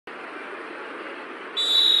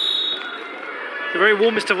The very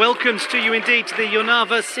warmest of welcomes to you indeed to the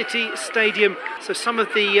Jonava City Stadium. So some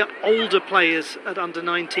of the older players at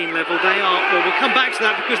under-19 level, they are, well, we'll come back to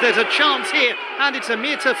that because there's a chance here, and it's a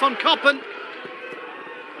Mirte van Koppen.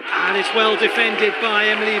 And it's well defended by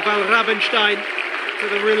Emily Valrabenstein to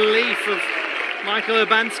the relief of Michael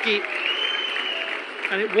Urbanski.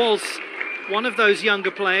 And it was one of those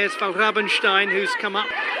younger players, Valrabenstein, who's come up.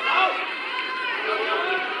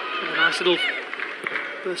 A nice little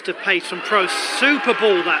burst of pace from Pro. Super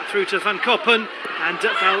ball that through to Van Koppen, and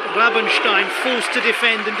Valrabenstein forced to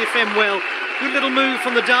defend and defend well. Good little move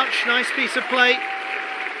from the Dutch, nice piece of play.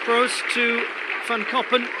 Pro's to Van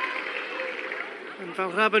Koppen, and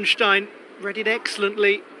Valrabenstein read it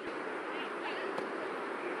excellently.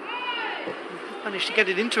 Managed to get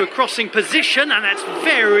it into a crossing position, and that's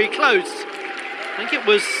very close. I think it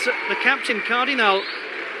was the captain, Cardinal.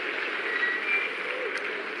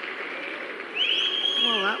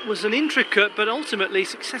 Well, that was an intricate but ultimately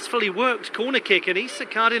successfully worked corner kick, and Issa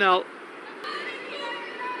Cardinal.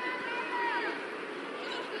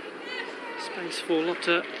 Space for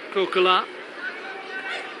Lotte Kokela.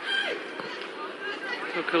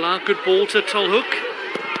 Kokela, good ball to Tolhoek.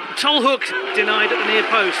 Tolhoek denied at the near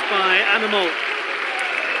post by Animal.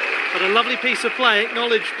 But a lovely piece of play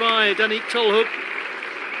acknowledged by Danique Tolhoek.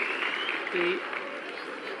 The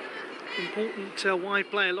important wide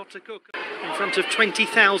player Lotte Cook in front of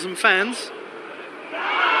 20,000 fans.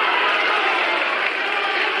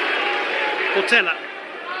 Portela.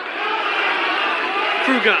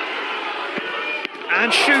 Kruger.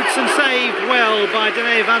 And shoots and saved well by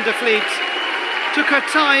Danae van der Vliet. Took her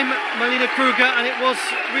time, Malina Kruger, and it was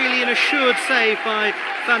really an assured save by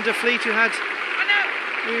van der Vliet, who had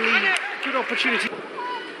really good opportunity.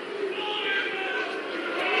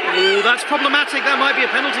 Oh, that's problematic. That might be a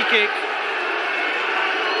penalty kick.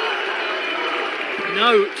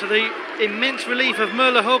 No, to the immense relief of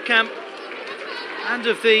Merle Hokamp and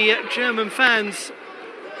of the German fans.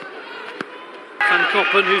 Van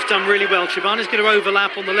Koppen, who's done really well. Chibana's going to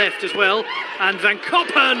overlap on the left as well. And Van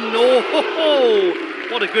Koppen, oh,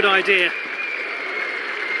 what a good idea.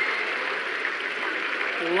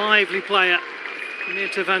 Lively player. Near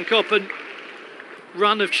to Van Koppen.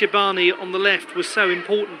 Run of Chibani on the left was so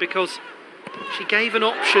important because she gave an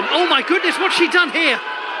option. Oh my goodness, what's she done here?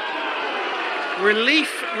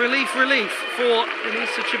 Relief, relief, relief for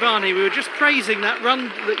Anissa Chibani. We were just praising that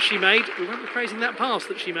run that she made. We weren't praising that pass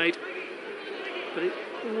that she made. But it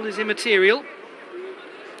all is immaterial.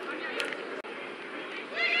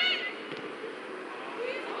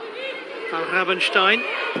 Valrabenstein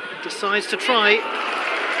decides to try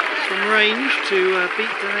from range to beat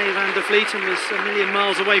Danae van der Vliet, and was a million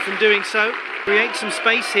miles away from doing so. Create some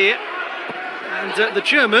space here, and the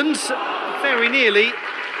Germans very nearly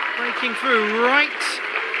breaking through right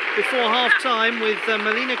before half-time with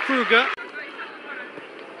Malina Kruger.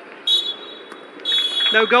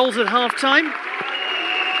 No goals at half-time.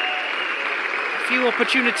 A few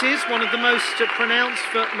opportunities, one of the most pronounced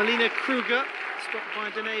for Malina Kruger, stopped by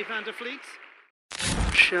Danae van der Vliet.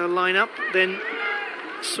 Shall line up, then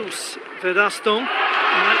Soes Verdaston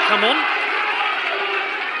might come on.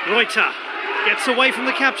 Reuter gets away from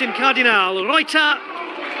the captain, Cardinal. Reuter,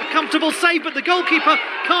 a comfortable save, but the goalkeeper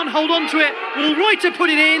can't hold on to it. Will Reuter put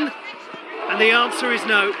it in? And the answer is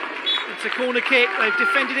no. It's a corner kick. They've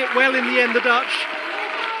defended it well in the end, the Dutch.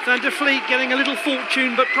 Van der Vliet getting a little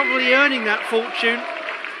fortune, but probably earning that fortune.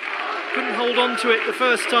 Couldn't hold on to it the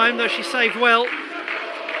first time, though she saved well.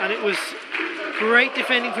 And it was great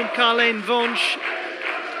defending from Carlene Vonsch,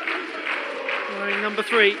 wearing number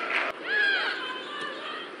 3.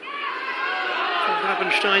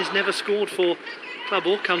 Rabenstein's never scored for club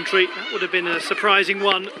or country. That would have been a surprising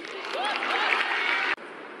one.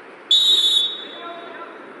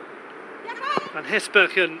 Van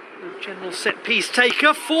Hesbergen, the general set-piece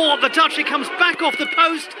taker for the Dutch. It comes back off the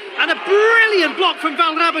post, and a brilliant block from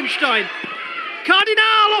Valrabenstein.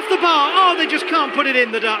 Cardinal off the bar. Oh, they just can't put it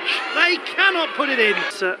in, the Dutch. They cannot put it in.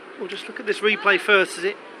 So we'll just look at this replay first as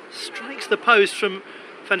it strikes the post from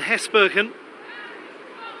Van Hesbergen.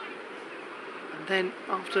 And then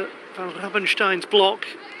after Valrabenstein's block,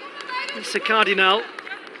 it's the Cardinal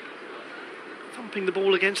thumping the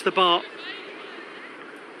ball against the bar.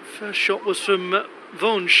 First shot was from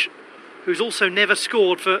Vonsch, who's also never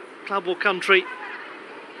scored for club or country.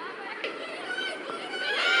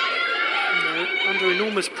 Under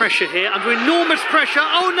enormous pressure here, under enormous pressure.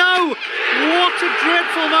 Oh no! What a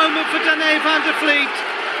dreadful moment for Danae van der Vliet.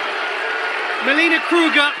 Malina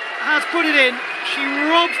Kruger has put it in. She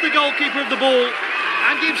robs the goalkeeper of the ball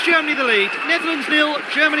and gives Germany the lead. Netherlands 0,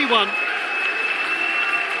 Germany 1.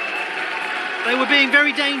 They were being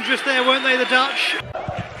very dangerous there, weren't they, the Dutch?